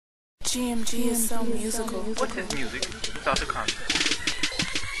GMG is so musical. What is music without the concept?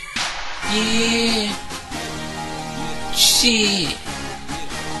 Yeah. Shit.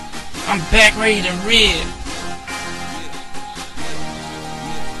 I'm back ready to rip.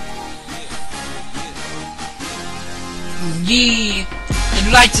 Yeah.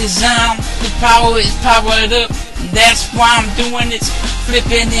 The lights is on, the power is powered up. That's why I'm doing this,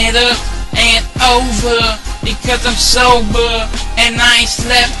 flipping it up and over. Because I'm sober and I ain't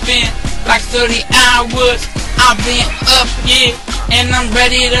slept in like 30 hours. I've been up, yeah, and I'm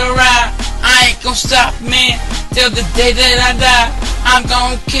ready to ride. I ain't gon' stop, man, till the day that I die. I'm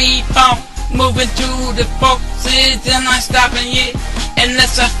gon' keep on moving through the forces and I'm stopping, yeah,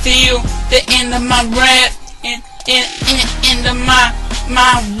 unless I feel the end of my rap and end of my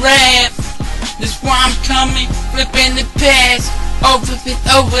rap. That's why I'm coming, flipping the past over it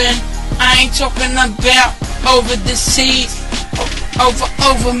over, and I ain't talking about over the seas,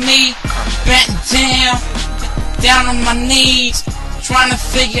 over me, bent down on my knees, trying to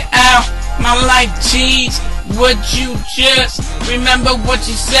figure out my life, geez. Would you just remember what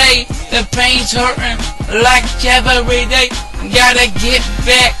you say? The pain's hurting like every day. Gotta get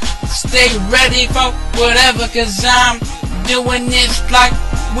back, stay ready for whatever, cause I'm doing this like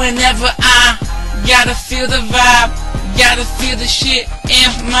whenever I gotta feel the vibe, gotta feel the shit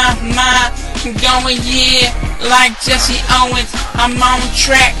in my mind. I'm going, yeah, like Jesse Owens. I'm on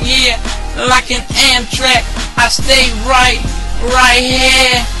track, yeah, like an Amtrak. I stay right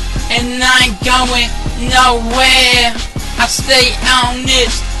here, and I ain't going nowhere. I stay on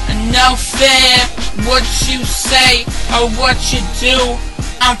this, no fair. What you say or what you do,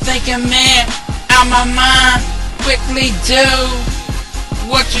 I'm thinking, man, out my mind. Quickly do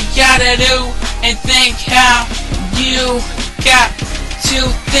what you gotta do, and think how you got to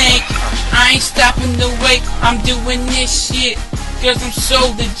think. I ain't stopping the way I'm doing this shit, cause I'm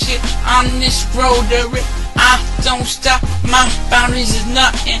so legit on this road to it. I don't stop, my boundaries is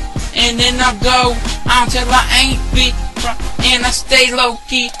nothing, and then I go on till I ain't beat, and I stay low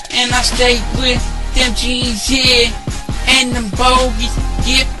key, and I stay with them G's, yeah, and them bogeys.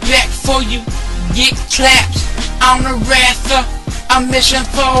 Get back for you, get claps on the rath. I'm mission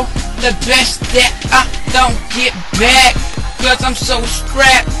for the best that I don't get back, cause I'm so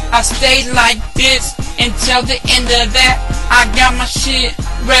strapped. I stay like this until the end of that. I got my shit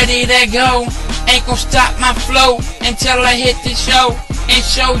ready to go. Ain't gon' stop my flow until I hit the show and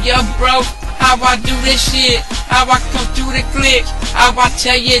show ya bro how I do this shit, how I come through the click, how I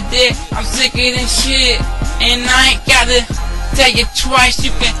tell you that I'm sicker than shit. And I ain't gotta tell you twice,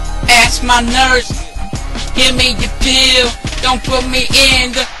 you can ask my nurse. Give me your pill, don't put me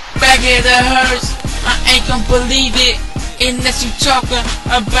in the back of the hearse. I ain't gon' believe it unless you talking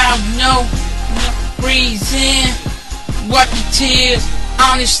about no reason. Wipe your tears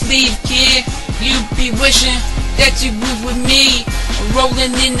on your sleeve, kid. You be wishing that you was with me,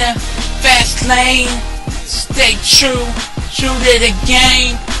 rolling in the fast lane. Stay true to the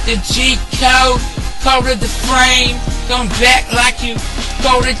game. The G code, code of the frame. Come back like you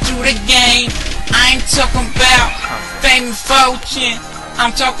coded through the game. I ain't talking about fame and fortune.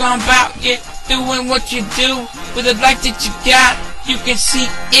 I'm talking about you doing what you do with the life that you got. You can see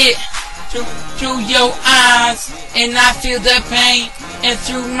it through your eyes, and I feel the pain and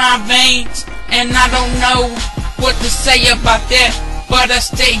through my veins. And I don't know what to say about that, but I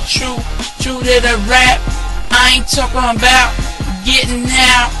stay true to the rap. I ain't talking about getting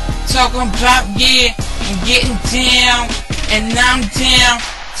out, talking about, yeah, I'm getting down, and I'm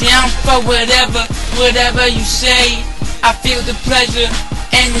down for whatever you say. I feel the pleasure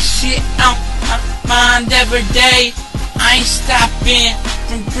and the shit on my mind every day. I ain't stopping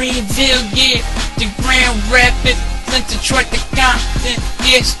from Greenville, yeah, to Grand Rapids, Flint, Detroit, to Compton,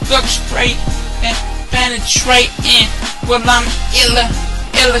 yeah, stuck straight and penetrating. Well, I'm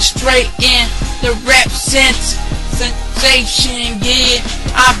illustrating the rap sensation, yeah.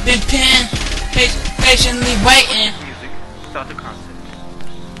 I've been patiently waiting. Music without the concept.